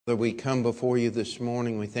Father, we come before you this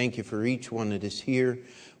morning. We thank you for each one that is here.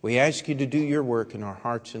 We ask you to do your work in our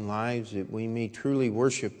hearts and lives, that we may truly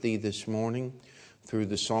worship thee this morning through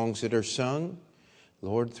the songs that are sung,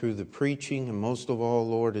 Lord, through the preaching, and most of all,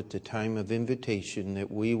 Lord, at the time of invitation, that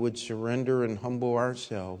we would surrender and humble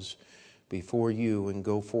ourselves before you and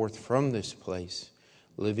go forth from this place,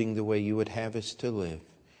 living the way you would have us to live.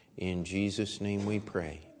 In Jesus' name we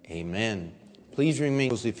pray. Amen. Please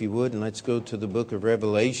remain, if you would, and let's go to the book of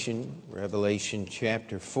Revelation, Revelation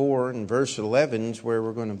chapter 4 and verse 11 is where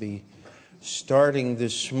we're going to be starting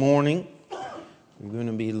this morning. We're going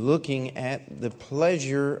to be looking at the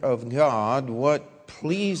pleasure of God, what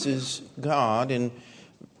pleases God. In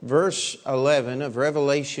verse 11 of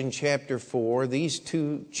Revelation chapter 4, these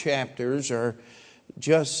two chapters are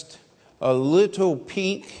just a little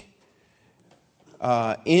peek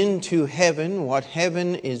into heaven, what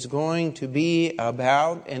heaven is going to be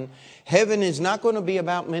about. And heaven is not going to be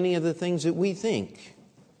about many of the things that we think.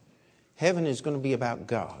 Heaven is going to be about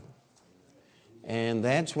God. And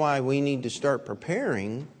that's why we need to start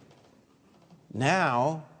preparing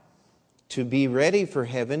now to be ready for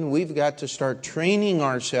heaven. We've got to start training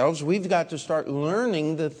ourselves. We've got to start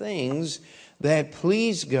learning the things that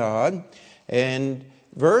please God. And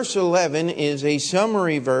verse 11 is a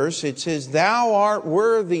summary verse. It says, "Thou art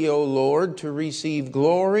worthy, O Lord, to receive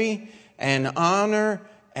glory and honor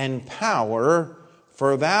and power,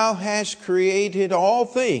 for thou hast created all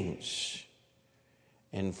things,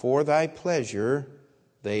 and for thy pleasure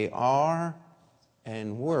they are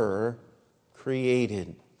and were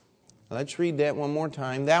created." Let's read that one more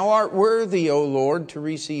time. "Thou art worthy, O Lord, to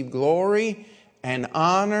receive glory and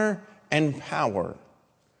honor and power,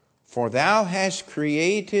 for thou hast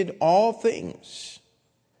created all things,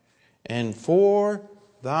 and for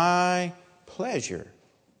thy pleasure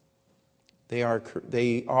they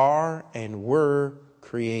are and were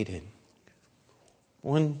created."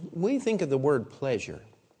 When we think of the word pleasure,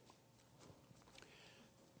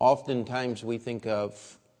 oftentimes we think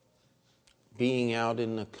of being out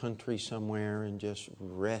in the country somewhere and just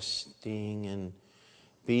resting and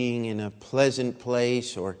being in a pleasant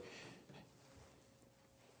place, or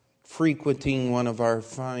frequenting one of our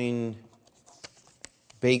fine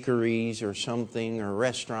bakeries or something, or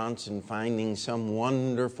restaurants, and finding some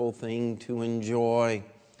wonderful thing to enjoy,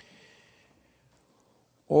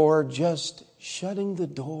 or just shutting the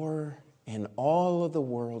door and all of the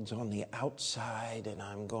world's on the outside, and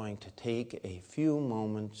I'm going to take a few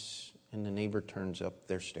moments, and the neighbor turns up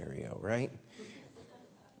their stereo, right?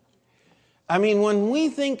 I mean, when we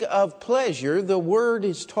think of pleasure, the word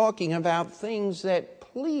is talking about things that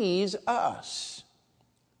please us.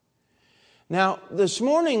 Now, this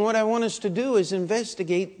morning, what I want us to do is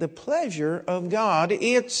investigate the pleasure of God.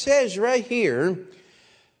 It says right here,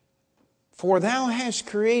 "For thou hast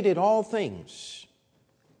created all things."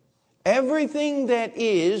 Everything that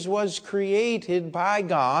is was created by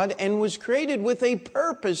God and was created with a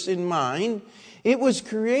purpose in mind. It was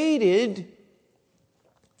created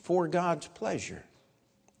for God's pleasure.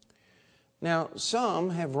 Now, some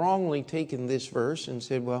have wrongly taken this verse and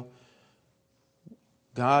said, well,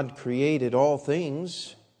 God created all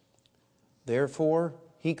things, therefore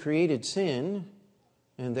He created sin,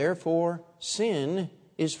 and therefore sin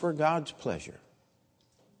is for God's pleasure.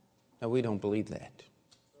 Now, we don't believe that,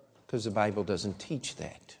 because the Bible doesn't teach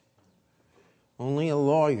that. Only a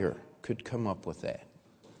lawyer could come up with that.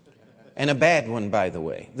 And a bad one, by the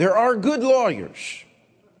way. There are good lawyers.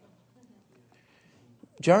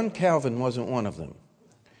 John Calvin wasn't one of them.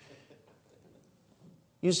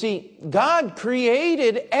 You see, God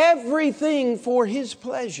created everything for His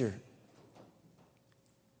pleasure.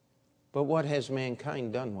 But what has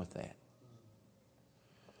mankind done with that?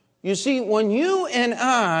 You see, when you and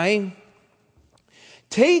I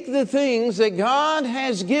take the things that God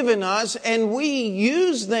has given us and we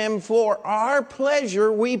use them for our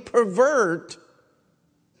pleasure, we pervert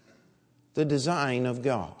the design of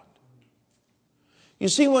God. You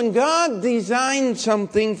see, when God designed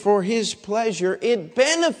something for His pleasure, it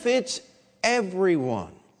benefits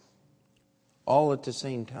everyone, all at the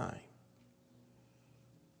same time.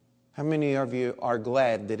 How many of you are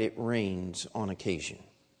glad that it rains on occasion?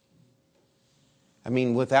 I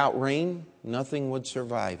mean, without rain, nothing would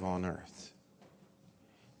survive on earth.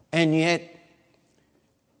 And yet,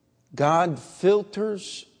 God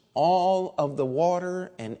filters all of the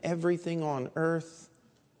water and everything on earth.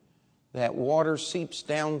 That water seeps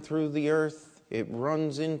down through the earth. It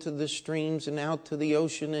runs into the streams and out to the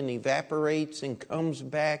ocean and evaporates and comes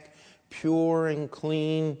back pure and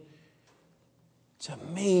clean. It's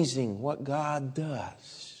amazing what God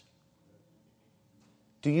does.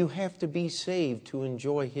 Do you have to be saved to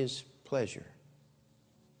enjoy His pleasure?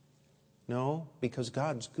 No, because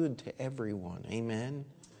God's good to everyone. Amen.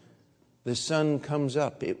 The sun comes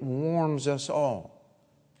up. It warms us all,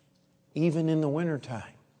 even in the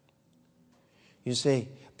wintertime. You say,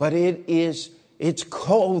 but it's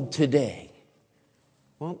cold today.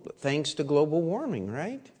 Well, thanks to global warming,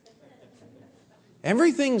 right?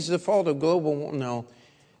 Everything's the fault of global warming. No,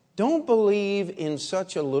 don't believe in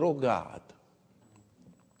such a little God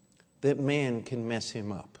that man can mess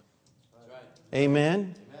Him up.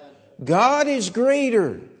 Amen? God is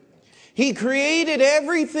greater. He created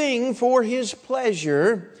everything for His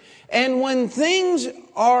pleasure. And when things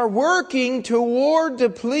are working toward the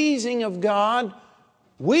pleasing of God,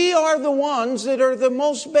 we are the ones that are the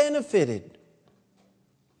most benefited.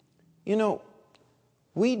 You know,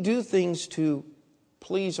 we do things to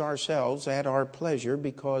please ourselves at our pleasure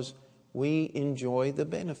because we enjoy the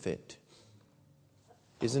benefit.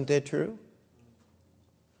 Isn't that true?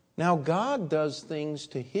 Now, God does things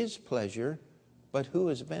to His pleasure, but who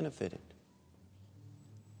is benefited?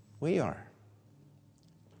 We are.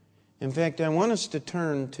 In fact, I want us to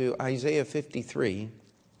turn to Isaiah 53,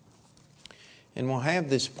 and we'll have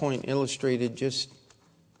this point illustrated just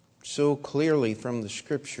so clearly from the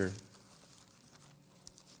Scripture.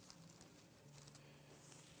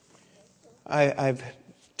 I've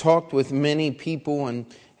talked with many people and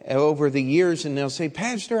over the years, and they'll say,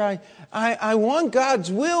 Pastor, I want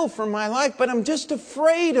God's will for my life, but I'm just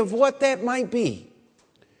afraid of what that might be.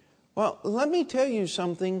 Well, let me tell you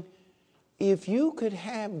something. If you could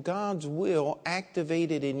have God's will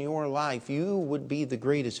activated in your life, you would be the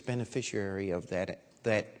greatest beneficiary of that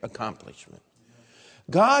accomplishment.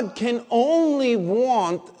 God can only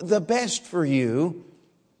want the best for you.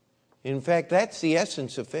 In fact, that's the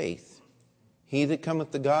essence of faith. He that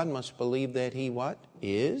cometh to God must believe that He what?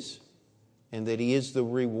 Is, and that He is the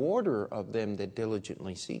rewarder of them that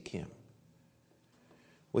diligently seek Him.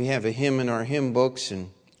 We have a hymn in our hymn books, and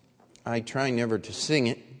I try never to sing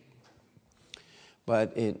it,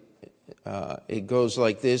 but it goes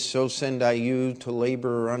like this: so send I you to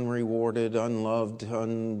labor unrewarded, unloved.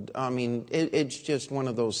 It's just one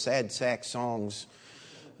of those sad sack songs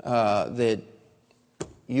that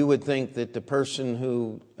you would think that the person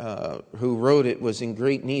who wrote it was in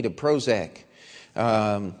great need of Prozac.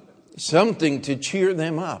 Something to cheer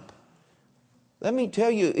them up. Let me tell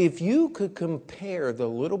you, if you could compare the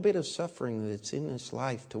little bit of suffering that's in this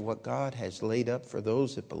life to what God has laid up for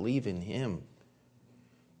those that believe in Him,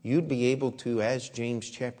 you'd be able to, as James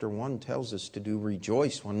chapter 1 tells us to do,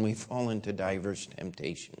 rejoice when we fall into diverse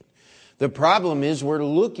temptation. The problem is we're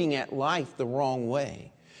looking at life the wrong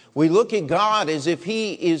way. We look at God as if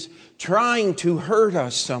He is trying to hurt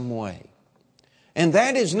us some way. And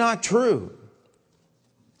that is not true.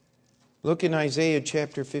 Look in Isaiah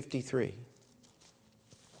chapter 53.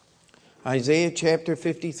 Isaiah chapter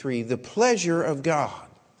 53, the pleasure of God.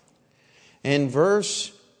 And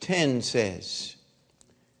verse 10 says,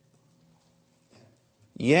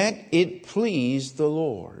 yet it pleased the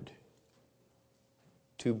Lord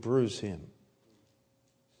to bruise Him.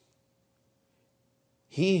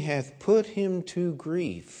 He hath put Him to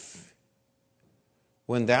grief.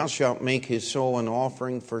 When thou shalt make His soul an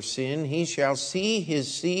offering for sin, He shall see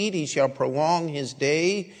His seed, He shall prolong His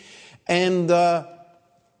day, and the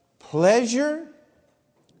pleasure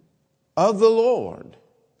of the Lord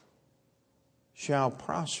shall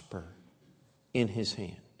prosper in His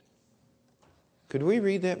hand. Could we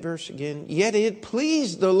read that verse again? Yet it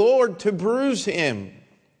pleased the Lord to bruise Him.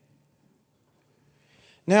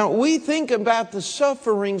 Now, we think about the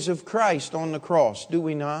sufferings of Christ on the cross, do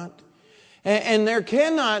we not? And there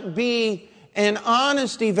cannot be an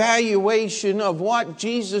honest evaluation of what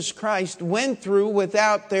Jesus Christ went through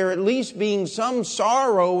without there at least being some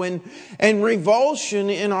sorrow and revulsion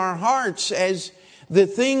in our hearts as the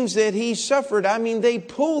things that He suffered. I mean, they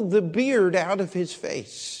pulled the beard out of His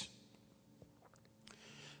face.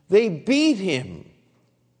 They beat Him.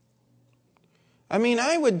 I mean,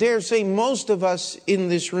 I would dare say most of us in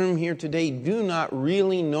this room here today do not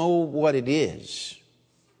really know what it is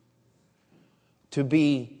to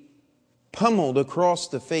be pummeled across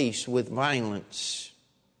the face with violence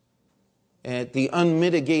at the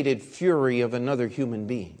unmitigated fury of another human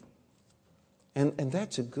being. And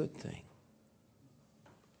that's a good thing.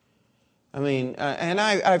 I mean, and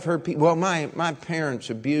I've heard people, well, my parents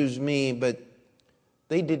abused me, but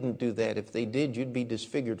they didn't do that. If they did, you'd be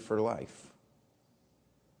disfigured for life.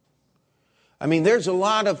 I mean, there's a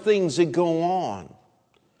lot of things that go on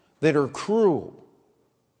that are cruel.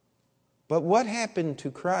 But what happened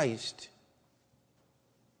to Christ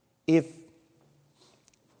if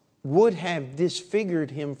would have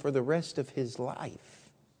disfigured him for the rest of his life.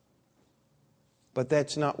 But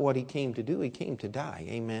that's not what he came to do. He came to die.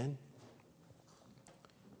 Amen.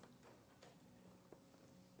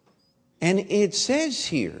 And it says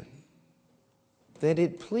here that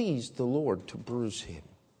it pleased the Lord to bruise him.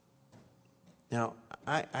 Now,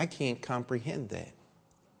 I can't comprehend that.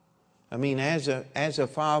 I mean, as a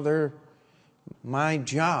father, my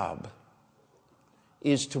job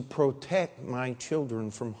is to protect my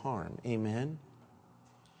children from harm. Amen?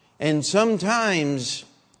 And sometimes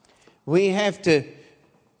we have to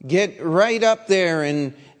get right up there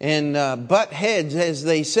and butt heads, as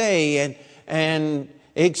they say, and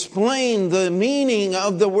explain the meaning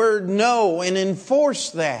of the word no and enforce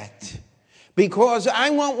that. Because I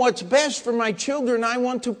want what's best for my children. I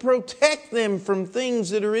want to protect them from things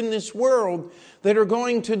that are in this world that are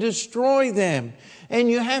going to destroy them. And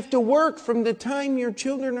you have to work from the time your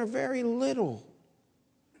children are very little,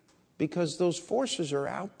 because those forces are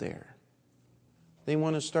out there. They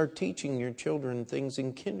want to start teaching your children things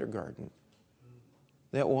in kindergarten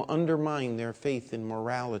that will undermine their faith in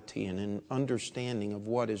morality and in understanding of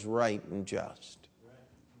what is right and just.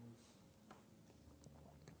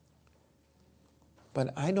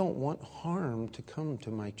 But I don't want harm to come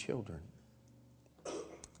to my children.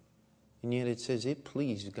 And yet it says it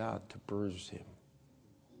pleased God to bruise him.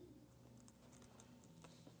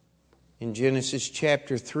 In Genesis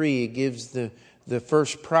chapter 3, it gives the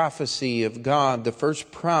first prophecy of God, the first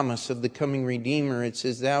promise of the coming Redeemer. It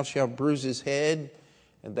says, "Thou shalt bruise his head,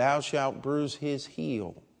 and thou shalt bruise his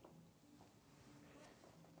heel."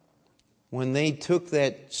 When they took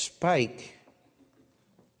that spike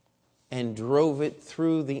and drove it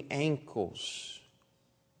through the ankles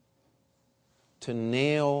to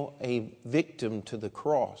nail a victim to the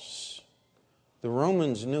cross, the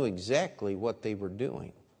Romans knew exactly what they were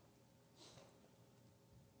doing.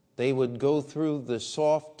 They would go through the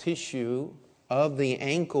soft tissue of the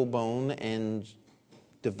ankle bone and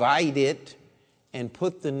divide it and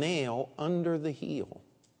put the nail under the heel,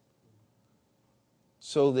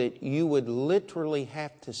 so that you would literally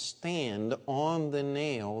have to stand on the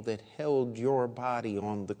nail that held your body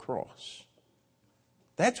on the cross.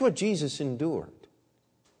 That's what Jesus endured.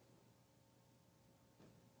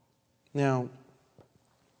 Now,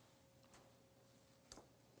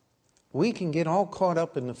 we can get all caught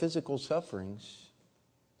up in the physical sufferings,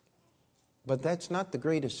 but that's not the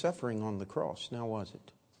greatest suffering on the cross, now was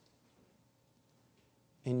it?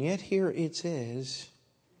 And yet here it says,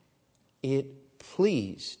 it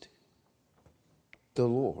pleased the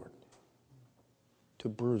Lord to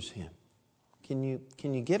bruise him. Can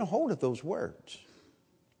you get a hold of those words?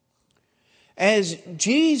 As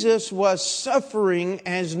Jesus was suffering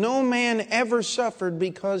as no man ever suffered,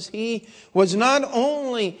 because he was not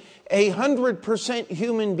only 100%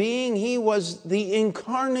 human being, he was the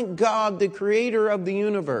incarnate God, the creator of the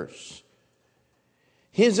universe.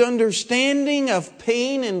 His understanding of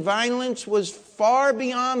pain and violence was far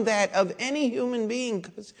beyond that of any human being,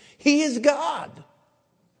 because he is God.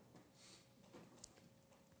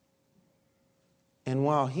 And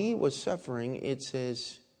while he was suffering, it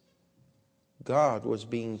says God was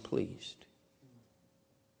being pleased.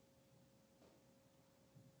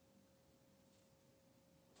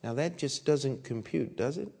 Now that just doesn't compute,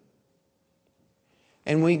 does it?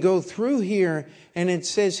 And we go through here, and it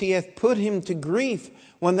says, he hath put him to grief.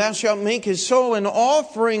 When thou shalt make his soul an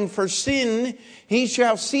offering for sin, he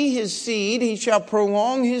shall see his seed, he shall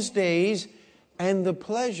prolong his days, and the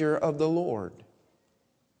pleasure of the Lord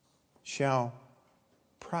shall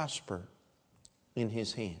prosper in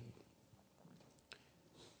his hand.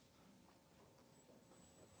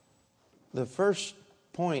 The first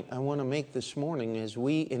point I want to make this morning as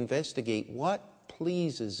we investigate what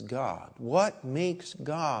pleases God, what makes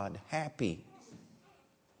God happy,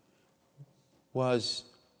 was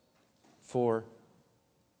for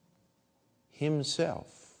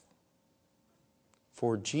himself,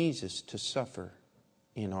 for Jesus to suffer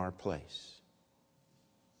in our place.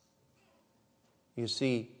 You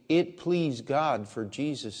see, it pleased God for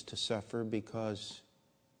Jesus to suffer because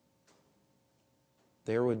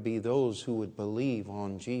there would be those who would believe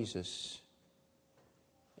on Jesus,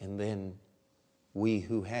 and then we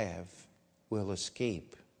who have will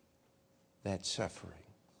escape that suffering.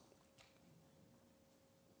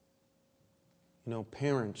 You know,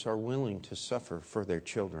 parents are willing to suffer for their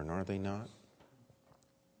children, are they not?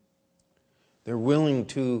 They're willing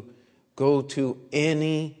to go to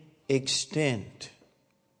any extent.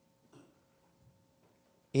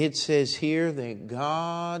 It says here that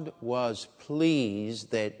God was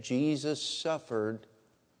pleased that Jesus suffered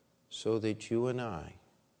so that you and I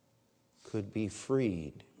could be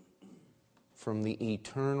freed from the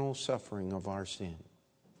eternal suffering of our sin.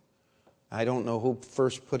 I don't know who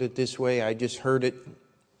first put it this way. I just heard it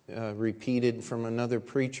repeated from another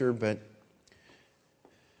preacher, but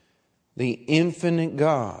the infinite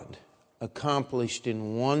God accomplished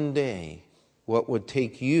in one day what would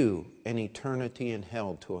take you an eternity in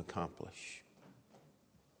hell to accomplish.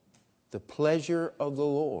 The pleasure of the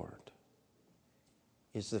Lord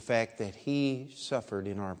is the fact that He suffered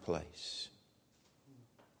in our place.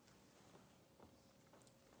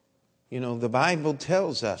 You know, the Bible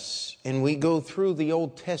tells us, and we go through the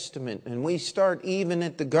Old Testament, and we start even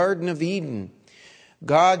at the Garden of Eden.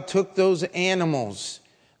 God took those animals,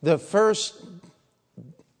 the first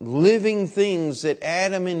living things that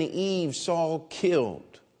Adam and Eve saw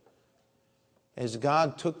killed. As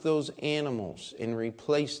God took those animals and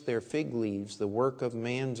replaced their fig leaves, the work of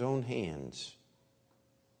man's own hands,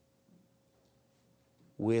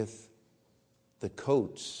 with the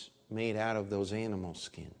coats made out of those animal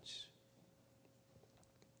skins.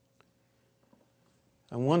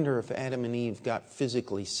 I wonder if Adam and Eve got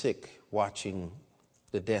physically sick watching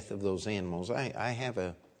the death of those animals. I have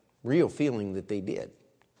a real feeling that they did.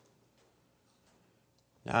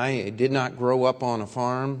 I did not grow up on a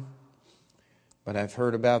farm, but I've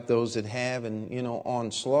heard about those that have. And, you know,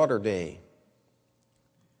 on slaughter day,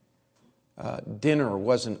 dinner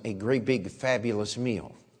wasn't a great big fabulous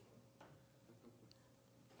meal.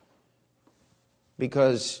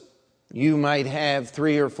 Because you might have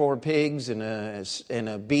 3 or 4 pigs and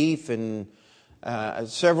a beef and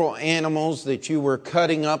several animals that you were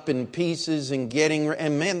cutting up in pieces and getting.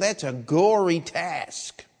 And man, that's a gory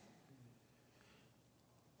task.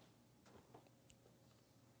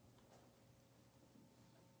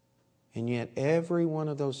 And yet every one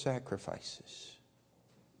of those sacrifices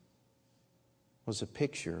was a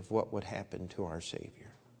picture of what would happen to our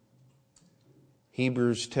Savior.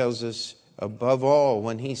 Hebrews tells us, above all,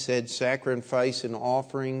 when he said sacrifice and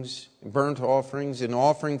offerings, burnt offerings and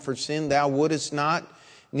offering for sin, thou wouldest not,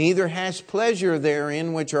 neither hast pleasure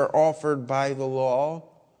therein which are offered by the law.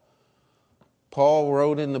 Paul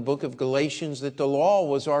wrote in the book of Galatians that the law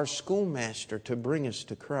was our schoolmaster to bring us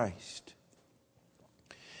to Christ.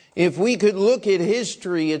 If we could look at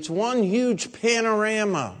history, it's one huge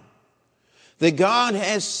panorama that God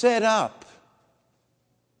has set up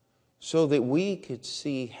so that we could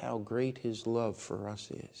see how great His love for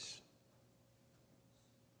us is.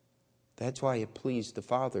 That's why it pleased the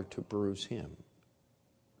Father to bruise Him.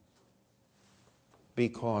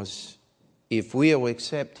 Because if we'll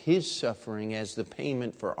accept His suffering as the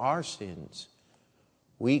payment for our sins,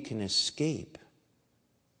 we can escape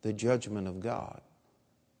the judgment of God.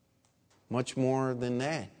 Much more than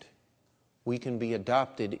that, we can be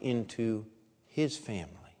adopted into His family.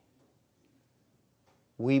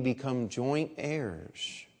 We become joint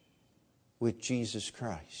heirs with Jesus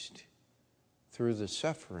Christ through the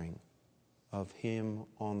suffering of Him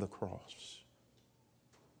on the cross.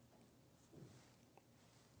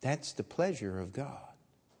 That's the pleasure of God.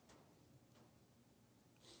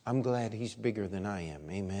 I'm glad He's bigger than I am.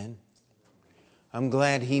 Amen. I'm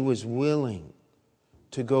glad He was willing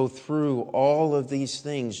to go through all of these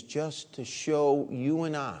things just to show you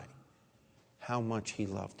and I how much He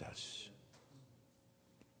loved us.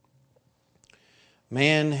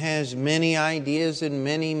 Man has many ideas, and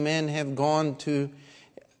many men have gone to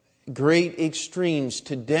great extremes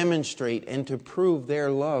to demonstrate and to prove their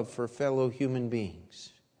love for fellow human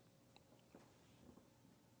beings.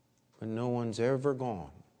 But no one's ever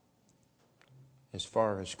gone as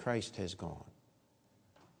far as Christ has gone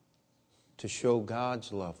to show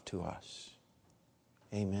God's love to us.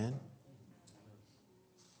 Amen.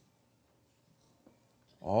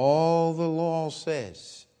 All the law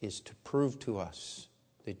says is to prove to us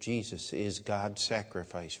that Jesus is God's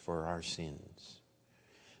sacrifice for our sins.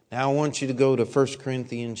 Now I want you to go to 1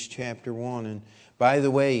 Corinthians chapter 1. And by the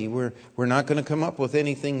way, we're not going to come up with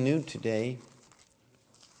anything new today.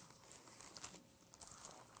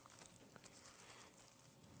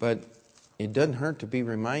 But it doesn't hurt to be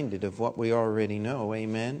reminded of what we already know.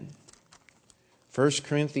 Amen. 1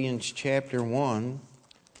 Corinthians chapter 1.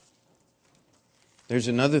 There's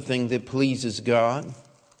another thing that pleases God.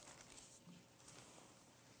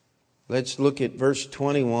 Let's look at verse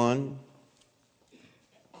 21.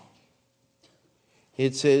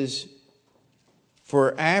 It says,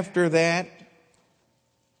 for after that,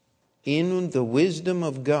 in the wisdom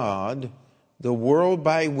of God, the world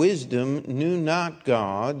by wisdom knew not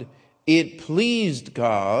God. It pleased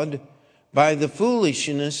God by the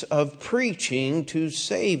foolishness of preaching to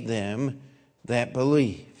save them that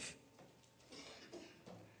believe.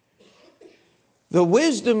 The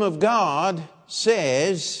wisdom of God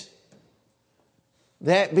says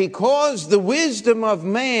that because the wisdom of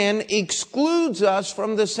man excludes us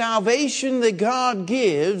from the salvation that God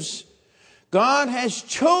gives, God has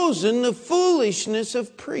chosen the foolishness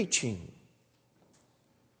of preaching.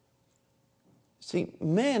 See,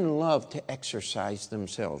 men love to exercise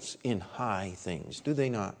themselves in high things, do they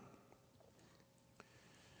not?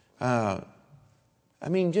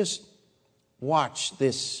 Just watch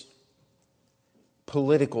this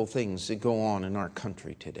political things that go on in our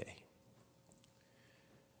country today.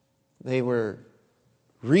 They were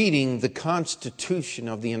reading the Constitution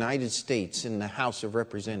of the United States in the House of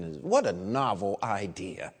Representatives. What a novel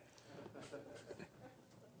idea.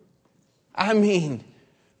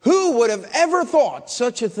 Who would have ever thought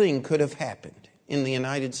such a thing could have happened in the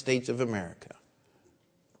United States of America?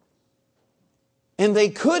 And they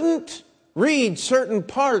couldn't read certain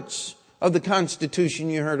parts of the Constitution,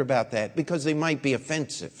 you heard about that, because they might be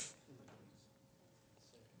offensive.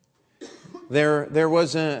 There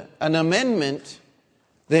was an amendment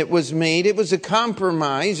that was made. It was a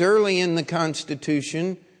compromise early in the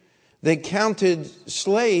Constitution that counted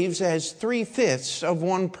slaves as 3/5 of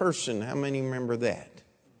one person. How many remember that?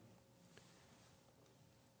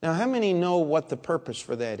 Now, how many know what the purpose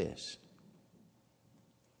for that is?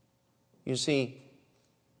 You see,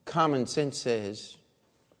 common sense says,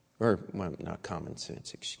 not common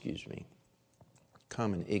sense,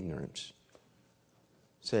 common ignorance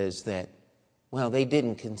says that, they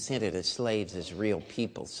didn't consider the slaves as real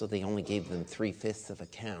people, so they only gave them 3/5 of a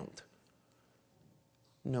count.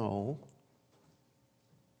 No.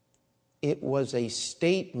 It was a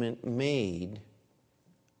statement made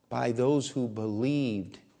by those who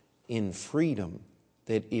believed in freedom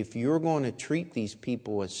that if you're going to treat these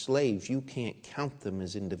people as slaves, you can't count them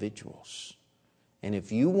as individuals. And if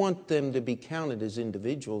you want them to be counted as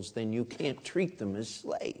individuals, then you can't treat them as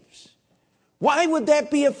slaves. Why would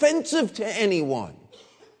that be offensive to anyone?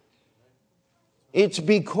 It's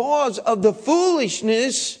because of the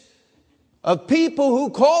foolishness of people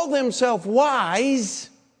who call themselves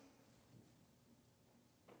wise.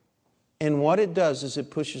 And what it does is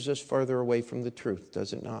it pushes us further away from the truth,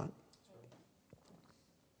 does it not?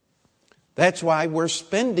 That's why we're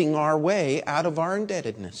spending our way out of our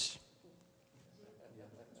indebtedness.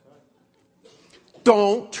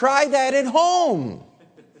 Don't try that at home.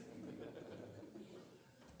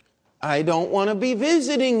 I don't want to be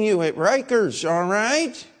visiting you at Rikers, all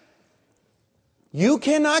right? You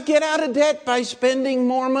cannot get out of debt by spending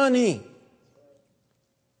more money.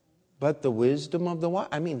 But the wisdom of the wise,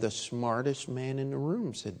 the smartest man in the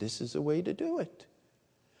room said this is the way to do it.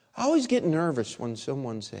 I always get nervous when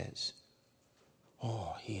someone says,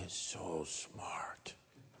 "Oh, he is so smart.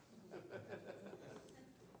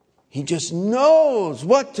 He just knows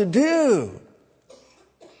what to do."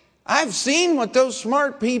 I've seen what those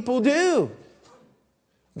smart people do.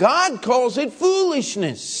 God calls it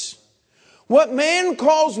foolishness. What man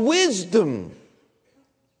calls wisdom.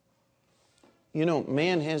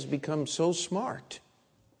 Man has become so smart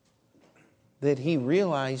that he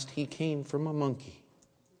realized he came from a monkey.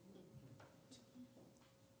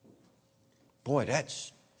 Boy,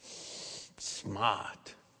 that's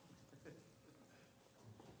smart.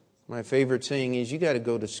 My favorite saying is, you got to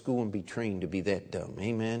go to school and be trained to be that dumb.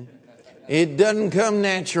 Amen? It doesn't come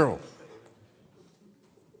natural.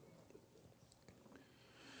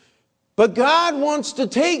 But God wants to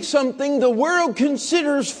take something the world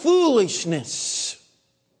considers foolishness.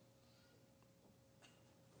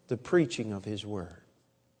 The preaching of His Word.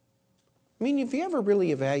 Have you ever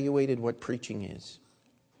really evaluated what preaching is?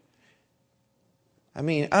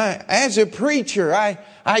 As a preacher,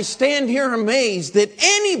 I stand here amazed that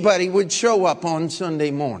anybody would show up on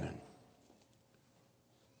Sunday morning.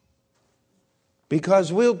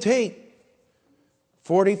 Because we'll take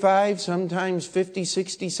 45, sometimes 50,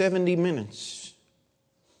 60, 70 minutes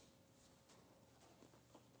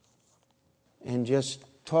and just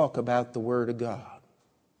talk about the Word of God.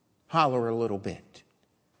 Holler a little bit.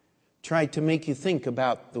 Try to make you think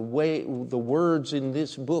about the words in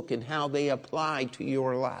this book and how they apply to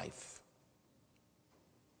your life.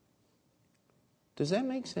 Does that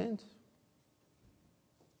make sense?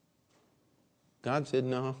 God said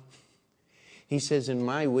no. He says, in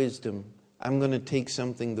my wisdom, I'm going to take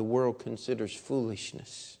something the world considers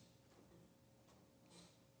foolishness,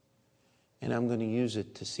 and I'm going to use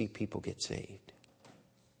it to see people get saved.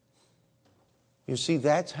 You see,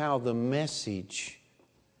 that's how the message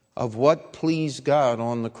of what pleased God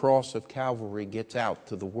on the cross of Calvary gets out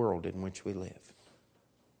to the world in which we live.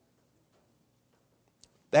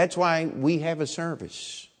 That's why we have a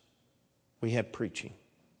service. We have preaching.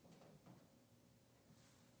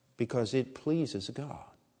 Because it pleases God.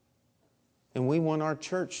 And we want our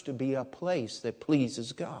church to be a place that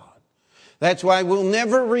pleases God. That's why we'll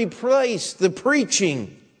never replace the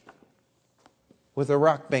preaching with a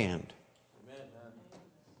rock band.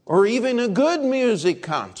 Or even a good music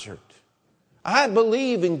concert. I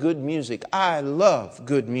believe in good music. I love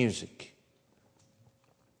good music.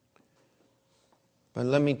 But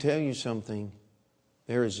let me tell you something.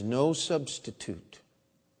 There is no substitute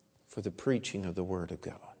for the preaching of the Word of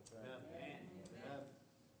God.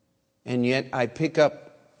 And yet I pick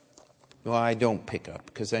up, well, I don't pick up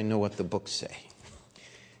because I know what the books say.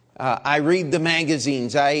 I read the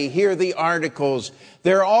magazines. I hear the articles.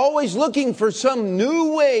 They're always looking for some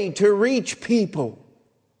new way to reach people.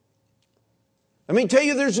 Let me tell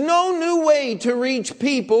you, there's no new way to reach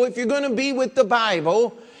people if you're going to be with the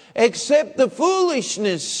Bible except the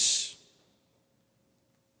foolishness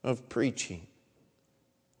of preaching.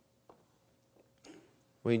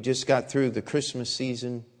 We just got through the Christmas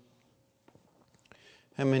season.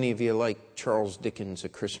 How many of you like Charles Dickens' A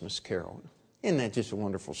Christmas Carol? Isn't that just a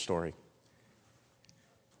wonderful story?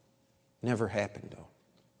 Never happened, though.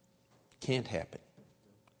 Can't happen.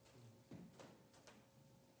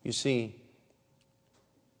 You see,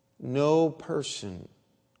 no person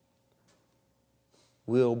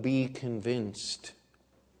will be convinced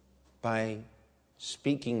by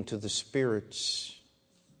speaking to the spirits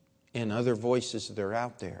and other voices that are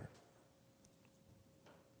out there.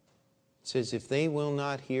 It says, if they will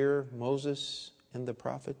not hear Moses and the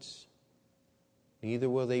prophets, neither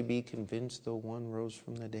will they be convinced though one rose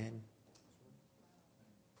from the dead.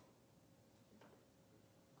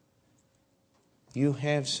 You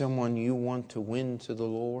have someone you want to win to the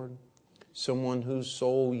Lord, someone whose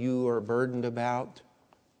soul you are burdened about.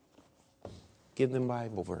 Give them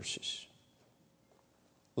Bible verses.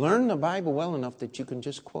 Learn the Bible well enough that you can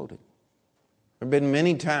just quote it. There have been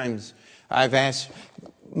many times I've asked,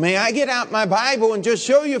 may I get out my Bible and just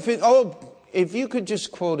show you if you could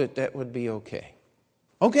just quote it, that would be okay.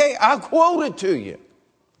 Okay, I'll quote it to you.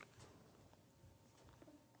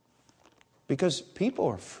 Because people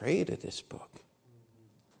are afraid of this book.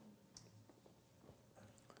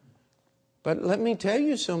 But let me tell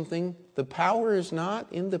you something. The power is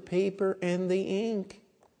not in the paper and the ink.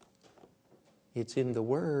 It's in the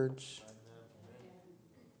words.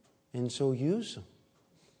 And so use them.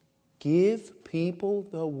 Give people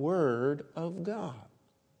the Word of God.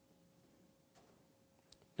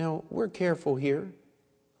 Now, we're careful here.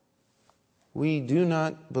 We do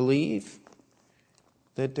not believe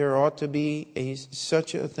that there ought to be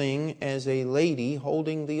such a thing as a lady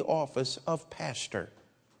holding the office of pastor.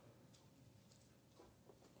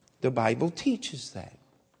 The Bible teaches that.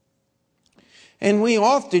 And we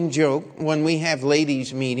often joke when we have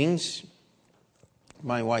ladies' meetings.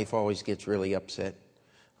 My wife always gets really upset.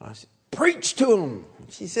 I say, preach to them.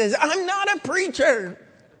 She says, I'm not a preacher.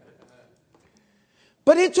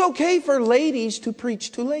 But it's okay for ladies to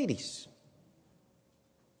preach to ladies.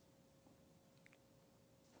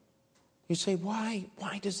 You say, why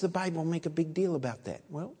does the Bible make a big deal about that?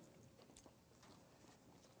 Well,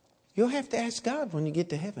 you'll have to ask God when you get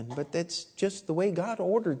to heaven, but that's just the way God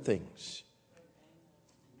ordered things.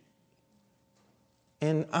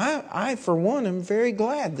 And I, for one, am very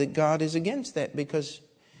glad that God is against that, because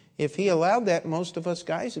if He allowed that, most of us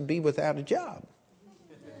guys would be without a job.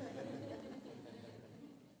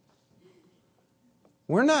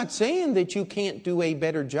 We're not saying that you can't do a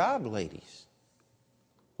better job, ladies.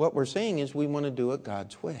 What we're saying is we want to do it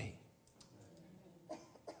God's way.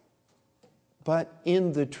 But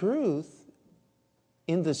in the truth,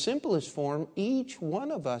 in the simplest form, each one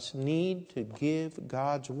of us need to give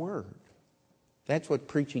God's Word. That's what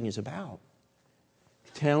preaching is about.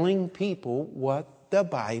 Telling people what the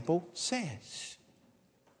Bible says.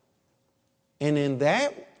 And in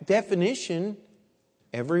that definition,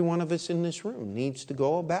 every one of us in this room needs to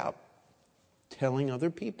go about telling other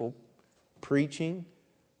people, preaching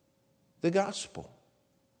the gospel.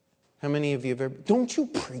 How many of you have ever, don't you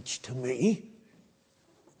preach to me?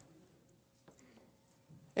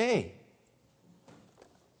 Hey,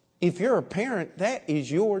 if you're a parent, that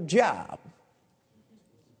is your job.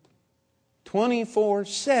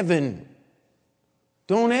 24/7.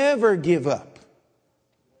 Don't ever give up.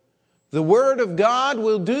 The Word of God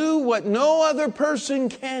will do what no other person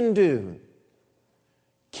can do.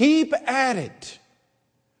 Keep at it.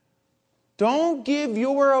 Don't give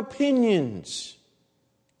your opinions.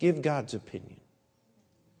 Give God's opinion.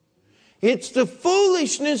 It's the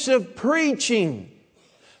foolishness of preaching.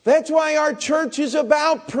 That's why our church is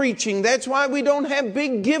about preaching. That's why we don't have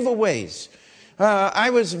big giveaways. I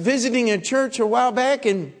was visiting a church a while back,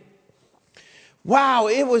 and wow,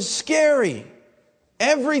 it was scary.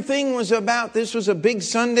 Everything was about, this was a big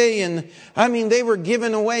Sunday, and I mean, they were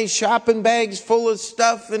giving away shopping bags full of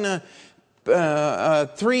stuff and a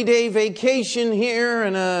 3-day vacation here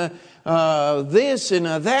and this and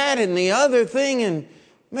that and the other thing. And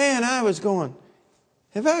man, I was going,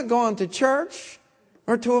 have I gone to church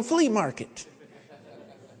or to a flea market?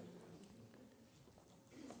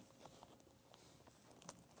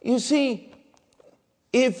 You see,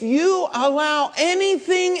 if you allow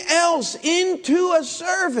anything else into a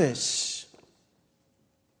service,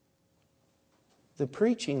 the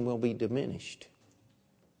preaching will be diminished.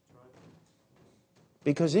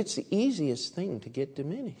 Because it's the easiest thing to get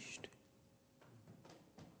diminished.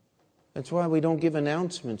 That's why we don't give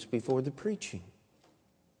announcements before the preaching.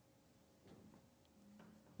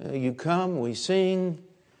 You come, we sing.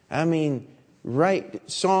 I mean, right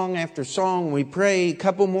song after song, we pray a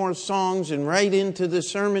couple more songs and right into the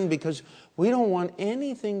sermon, because we don't want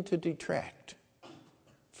anything to detract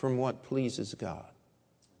from what pleases God.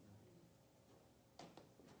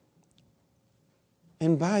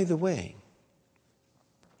 And by the way,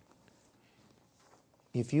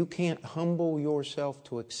 if you can't humble yourself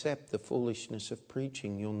to accept the foolishness of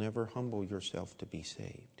preaching, you'll never humble yourself to be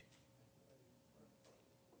saved.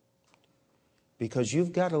 Because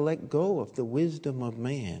you've got to let go of the wisdom of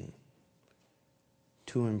man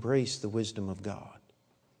to embrace the wisdom of God.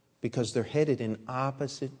 Because they're headed in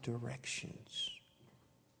opposite directions.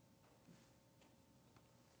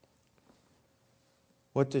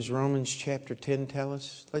 What does Romans chapter 10 tell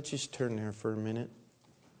us? Let's just turn there for a minute.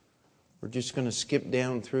 We're just going to skip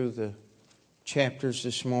down through the chapters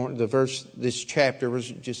this morning. This chapter was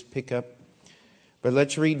just pick up. But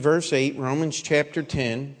let's read verse 8, Romans chapter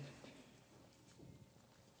 10.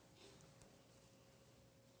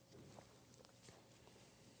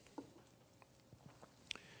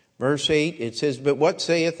 Verse 8, it says, but what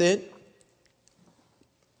saith it?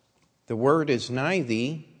 The word is nigh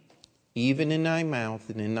thee, even in thy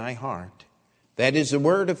mouth and in thy heart. That is the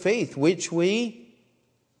word of faith which we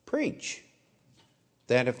preach.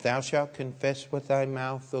 That if thou shalt confess with thy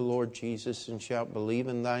mouth the Lord Jesus, and shalt believe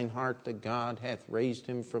in thine heart that God hath raised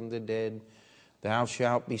him from the dead, thou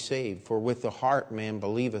shalt be saved. For with the heart man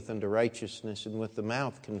believeth unto righteousness, and with the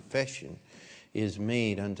mouth confession is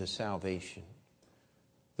made unto salvation.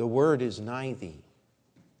 The word is nigh thee.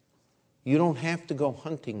 You don't have to go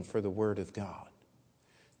hunting for the word of God.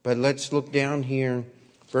 But let's look down here,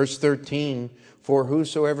 verse 13. For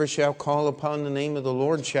whosoever shall call upon the name of the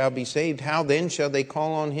Lord shall be saved. How then shall they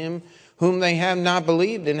call on him whom they have not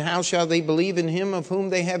believed? And how shall they believe in him of whom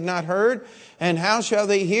they have not heard? And how shall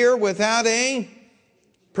they hear without a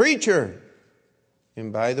preacher?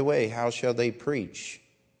 And by the way, how shall they preach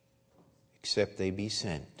except they be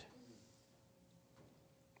sent?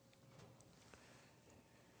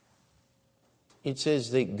 It says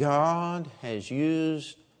that God has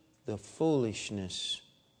used the foolishness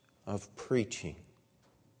of preaching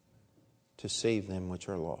to save them which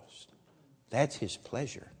are lost. That's His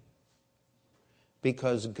pleasure.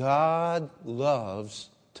 Because God loves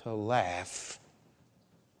to laugh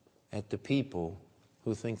at the people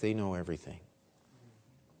who think they know everything.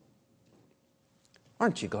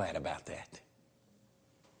 Aren't you glad about that?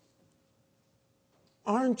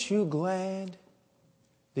 Aren't you glad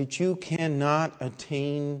that you cannot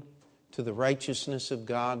attain to the righteousness of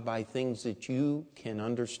God by things that you can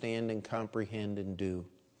understand and comprehend and do?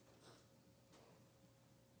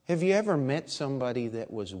 Have you ever met somebody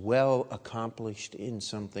that was well accomplished in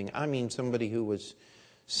something? I mean, somebody who was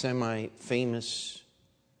semi-famous.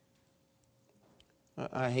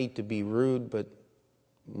 I hate to be rude, but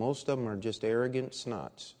most of them are just arrogant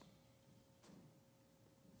snots.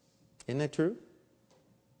 Isn't that true?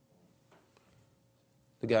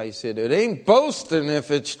 The guy said, it ain't boasting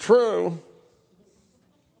if it's true.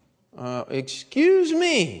 Excuse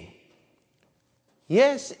me.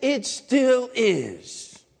 Yes, it still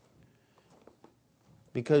is.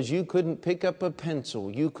 Because you couldn't pick up a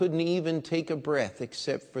pencil. You couldn't even take a breath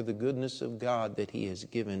except for the goodness of God that He has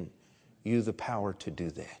given you the power to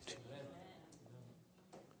do that.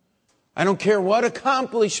 I don't care what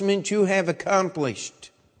accomplishment you have accomplished.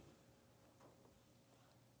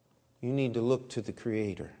 You need to look to the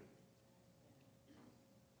Creator,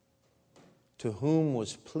 to whom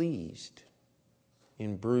was pleased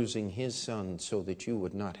in bruising His Son so that you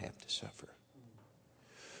would not have to suffer.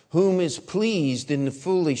 Whom is pleased in the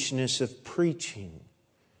foolishness of preaching,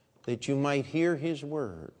 that you might hear His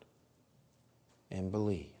word and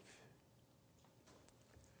believe.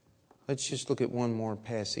 Let's just look at one more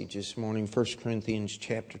passage this morning, 1 Corinthians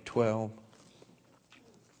chapter 12.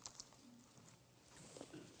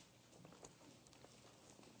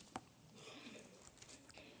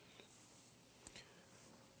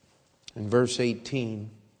 verse 18.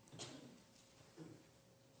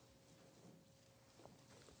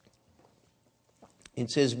 It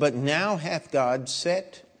says, "But now hath God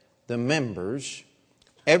set the members,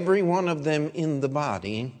 every one of them in the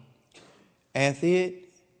body, as it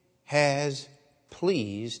has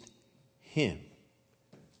pleased Him."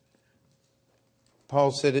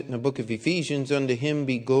 Paul said it in the book of Ephesians, "Unto Him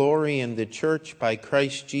be glory in the church by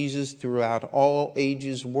Christ Jesus throughout all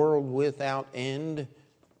ages, world without end.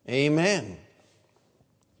 Amen."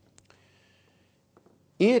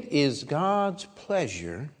 It is God's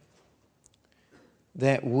pleasure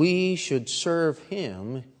that we should serve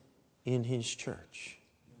Him in His church.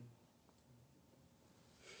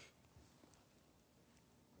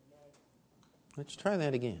 Let's try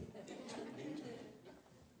that again.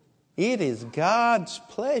 It is God's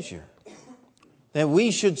pleasure that we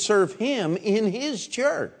should serve Him in His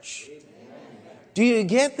church. Do you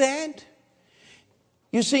get that?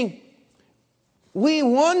 You see, we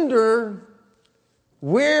wonder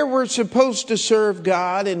where we're supposed to serve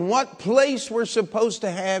God and what place we're supposed to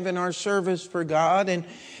have in our service for God.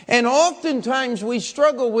 And oftentimes we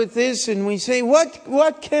struggle with this and we say,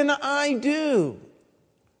 what can I do?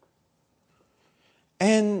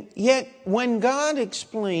 And yet when God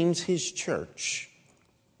explains His church,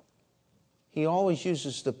 He always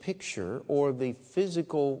uses the picture or the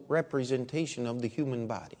physical representation of the human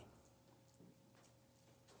body.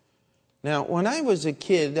 Now, when I was a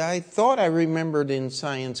kid, I thought I remembered in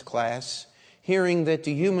science class hearing that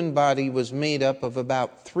the human body was made up of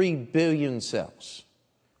about 3 billion cells,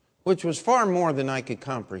 which was far more than I could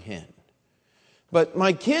comprehend. But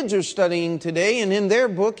my kids are studying today, and in their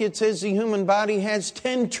book it says the human body has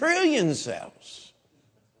 10 trillion cells.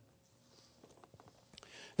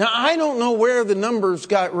 Now, I don't know where the numbers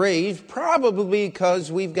got raised, probably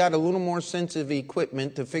because we've got a little more sensitive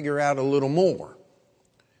equipment to figure out a little more.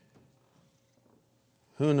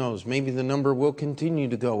 Who knows? Maybe the number will continue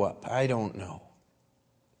to go up. I don't know.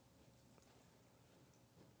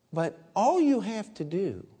 But all you have to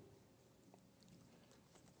do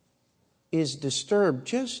is disturb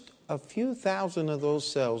just a few thousand of those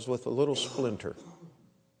cells with a little splinter.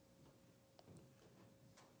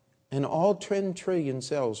 And all 10 trillion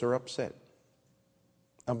cells are upset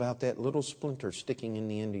about that little splinter sticking in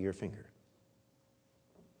the end of your finger.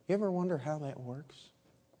 You ever wonder how that works?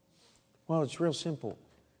 Well, it's real simple.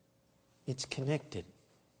 It's connected.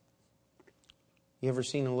 You ever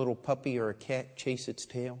seen a little puppy or a cat chase its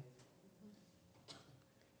tail?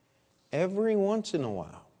 Every once in a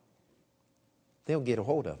while, they'll get a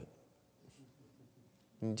hold of it.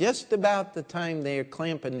 And just about the time they're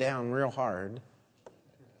clamping down real hard,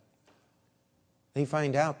 they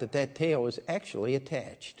find out that that tail is actually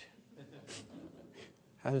attached.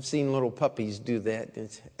 I've seen little puppies do that.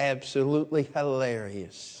 It's absolutely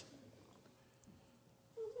hilarious.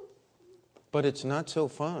 But it's not so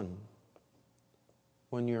fun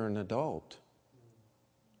when you're an adult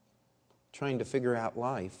trying to figure out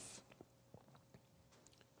life,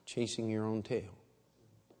 chasing your own tail.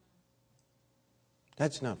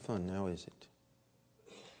 That's not fun now, is it?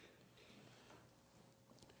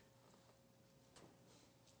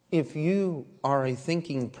 If you are a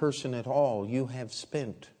thinking person at all, you have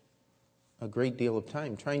spent a great deal of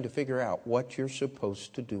time trying to figure out what you're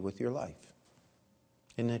supposed to do with your life.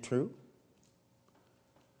 Isn't that true?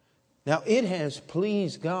 Now, it has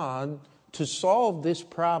pleased God to solve this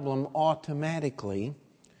problem automatically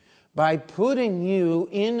by putting you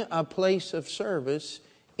in a place of service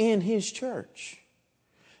in His church.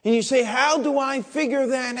 And you say, how do I figure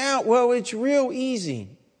that out? Well, it's real easy.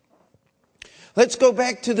 Let's go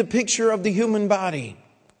back to the picture of the human body.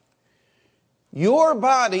 Your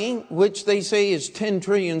body, which they say is 10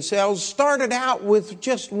 trillion cells, started out with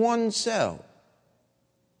just one cell.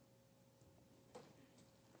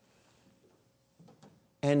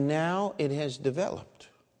 And now it has developed.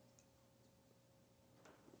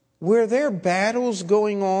 Were there battles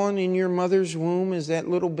going on in your mother's womb as that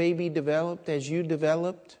little baby developed, as you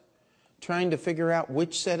developed, trying to figure out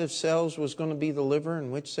which set of cells was going to be the liver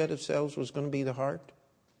and which set of cells was going to be the heart?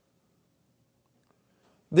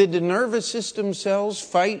 Did the nervous system cells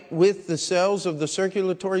fight with the cells of the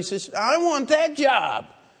circulatory system? I want that job.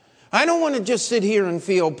 I don't want to just sit here and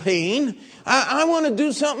feel pain. I want to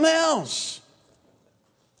do something else.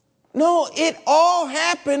 No, it all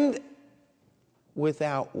happened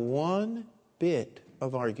without one bit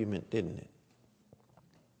of argument, didn't it?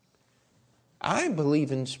 I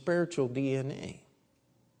believe in spiritual DNA.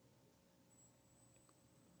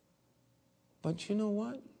 But you know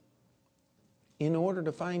what? In order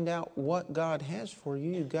to find out what God has for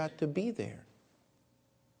you, you've got to be there.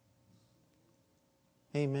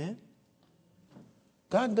 Amen?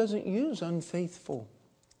 God doesn't use unfaithful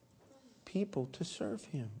people to serve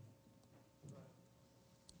Him.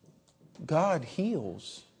 God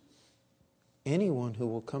heals anyone who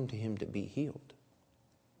will come to Him to be healed.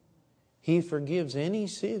 He forgives any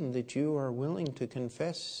sin that you are willing to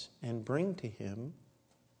confess and bring to Him.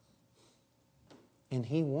 And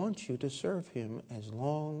He wants you to serve Him as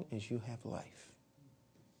long as you have life.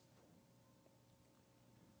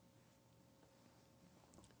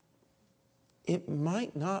 It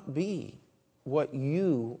might not be what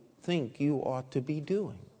you think you ought to be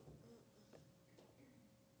doing.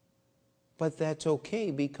 But that's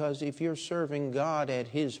okay, because if you're serving God at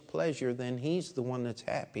His pleasure, then He's the one that's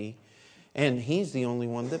happy, and He's the only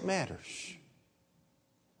one that matters.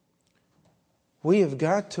 We have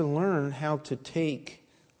got to learn how to take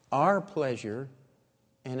our pleasure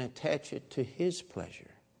and attach it to His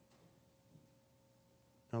pleasure.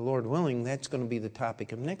 Now, Lord willing, that's going to be the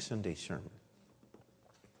topic of next Sunday's sermon.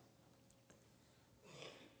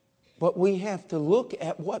 But we have to look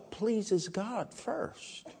at what pleases God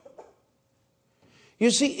first. You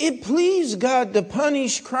see, it pleased God to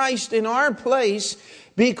punish Christ in our place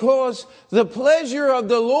because the pleasure of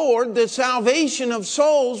the Lord, the salvation of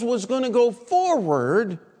souls, was going to go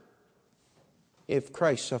forward if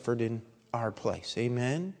Christ suffered in our place.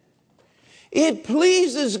 Amen? It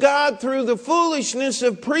pleases God through the foolishness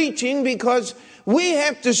of preaching because we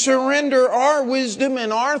have to surrender our wisdom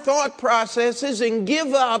and our thought processes and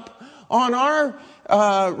give up on our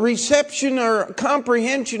reception or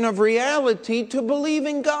comprehension of reality to believe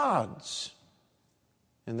in God's.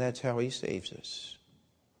 And that's how He saves us.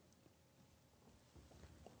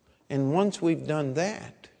 And once we've done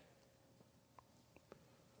that,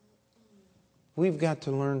 we've got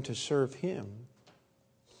to learn to serve Him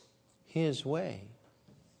His way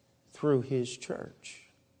through His church.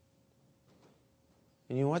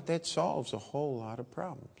 And you know what? That solves a whole lot of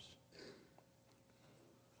problems.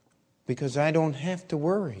 Because I don't have to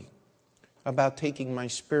worry about taking my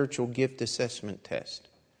spiritual gift assessment test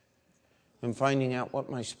and finding out what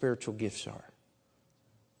my spiritual gifts are.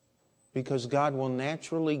 Because God will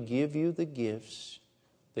naturally give you the gifts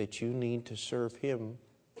that you need to serve Him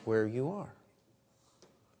where you are.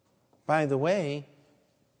 By the way,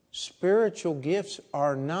 spiritual gifts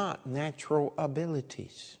are not natural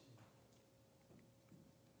abilities.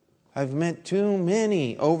 I've met too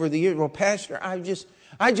many over the years. Well, Pastor, I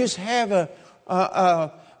just have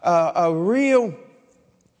a real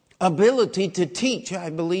ability to teach, I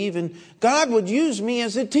believe, and God would use me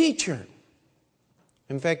as a teacher.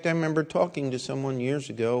 In fact, I remember talking to someone years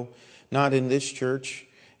ago, not in this church,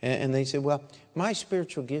 and they said, well, my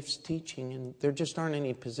spiritual gift's teaching, and there just aren't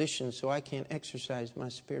any positions, so I can't exercise my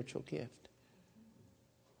spiritual gift.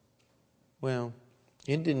 Well,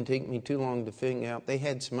 it didn't take me too long to figure out they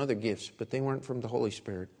had some other gifts, but they weren't from the Holy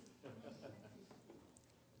Spirit.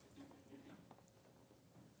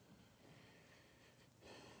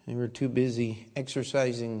 They were too busy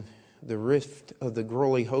exercising the rift of the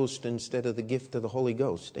Growly host instead of the gift of the Holy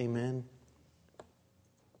Ghost. Amen?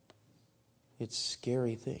 It's a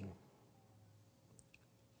scary thing.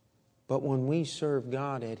 But when we serve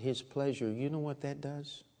God at His pleasure, you know what that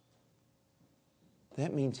does?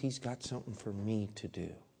 That means He's got something for me to do.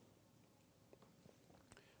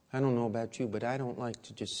 I don't know about you, but I don't like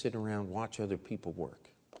to just sit around and watch other people work.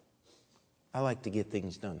 I like to get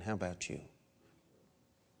things done. How about you?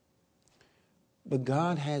 But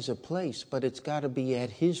God has a place, but it's got to be at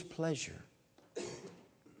His pleasure,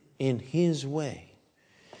 in His way.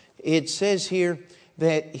 It says here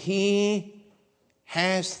that He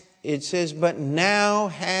has, it says, but now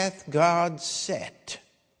hath God set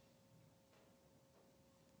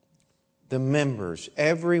the members,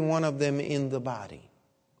 every one of them in the body,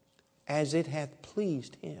 as it hath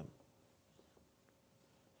pleased Him.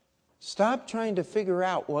 Stop trying to figure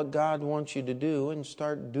out what God wants you to do and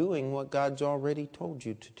start doing what God's already told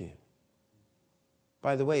you to do.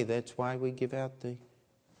 By the way, that's why we give out the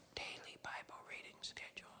daily Bible reading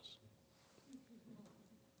schedules.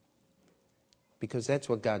 Because that's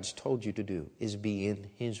what God's told you to do, is be in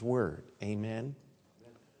His Word. Amen?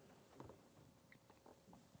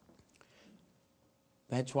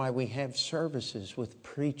 That's why we have services with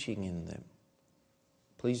preaching in them.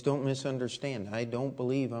 Please don't misunderstand. I don't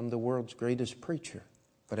believe I'm the world's greatest preacher,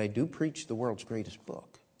 but I do preach the world's greatest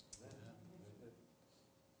book.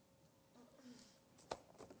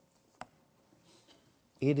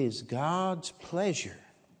 It is God's pleasure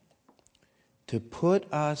to put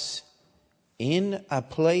us in a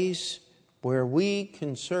place where we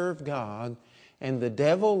can serve God, and the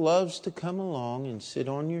devil loves to come along and sit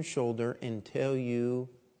on your shoulder and tell you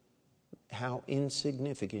how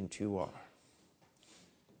insignificant you are.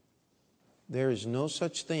 there is no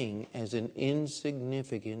such thing as an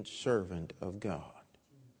insignificant servant of God.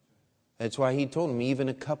 That's why he told him, even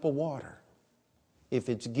a cup of water, if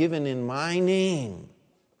it's given in my name,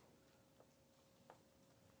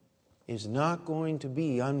 is not going to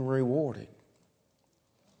be unrewarded.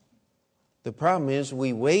 The problem is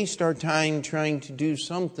we waste our time trying to do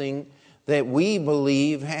something that we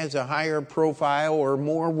believe has a higher profile or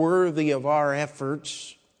more worthy of our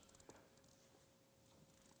efforts.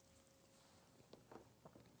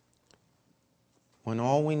 When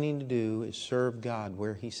all we need to do is serve God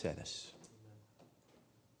where He set us.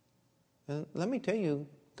 And let me tell you,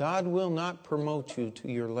 God will not promote you to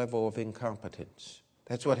your level of incompetence.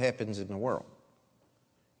 That's what happens in the world.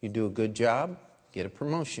 You do a good job, get a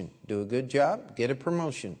promotion. Do a good job, get a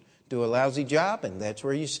promotion. Do a lousy job, and that's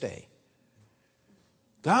where you stay.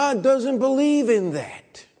 God doesn't believe in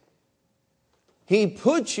that. He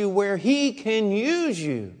puts you where He can use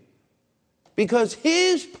you because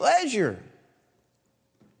His pleasure,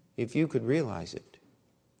 if you could realize it,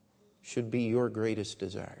 should be your greatest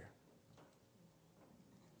desire.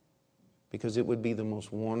 Because it would be the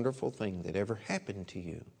most wonderful thing that ever happened to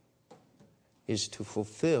you, is to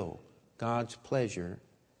fulfill God's pleasure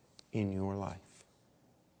in your life.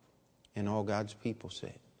 And all God's people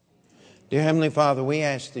said. Dear Heavenly Father, we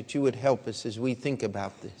ask that you would help us as we think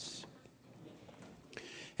about this.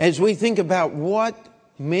 As we think about what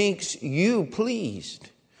makes you pleased,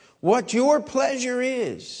 what your pleasure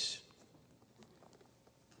is.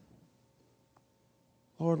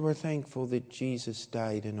 Lord, we're thankful that Jesus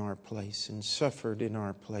died in our place and suffered in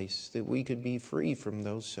our place, that we could be free from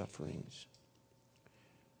those sufferings.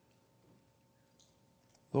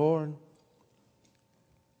 Lord,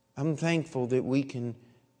 I'm thankful that we can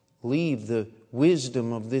leave the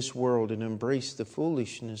wisdom of this world and embrace the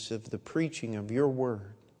foolishness of the preaching of your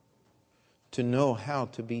word to know how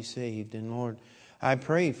to be saved. And Lord, I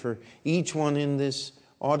pray for each one in this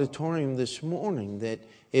auditorium this morning that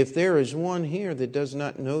if there is one here that does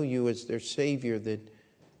not know you as their Savior, that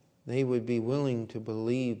they would be willing to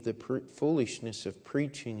believe the foolishness of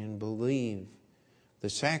preaching and believe the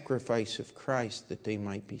sacrifice of Christ that they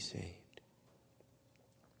might be saved.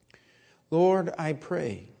 Lord, I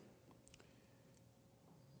pray,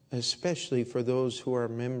 especially for those who are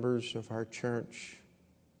members of our church,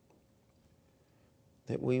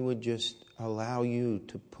 that we would just allow you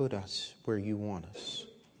to put us where you want us.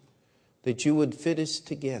 That you would fit us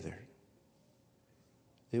together,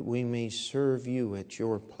 that we may serve you at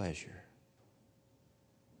your pleasure.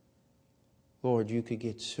 Lord, you could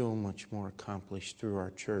get so much more accomplished through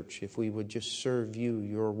our church if we would just serve you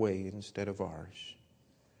your way instead of ours.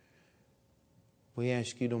 We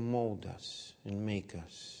ask you to mold us and make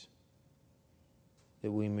us,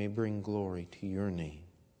 that we may bring glory to your name.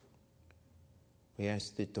 We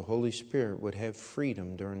ask that the Holy Spirit would have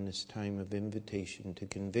freedom during this time of invitation to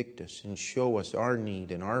convict us and show us our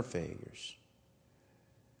need and our failures,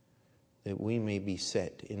 that we may be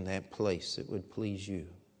set in that place that would please you.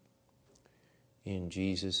 In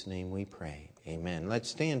Jesus' name we pray. Amen.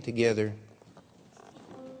 Let's stand together.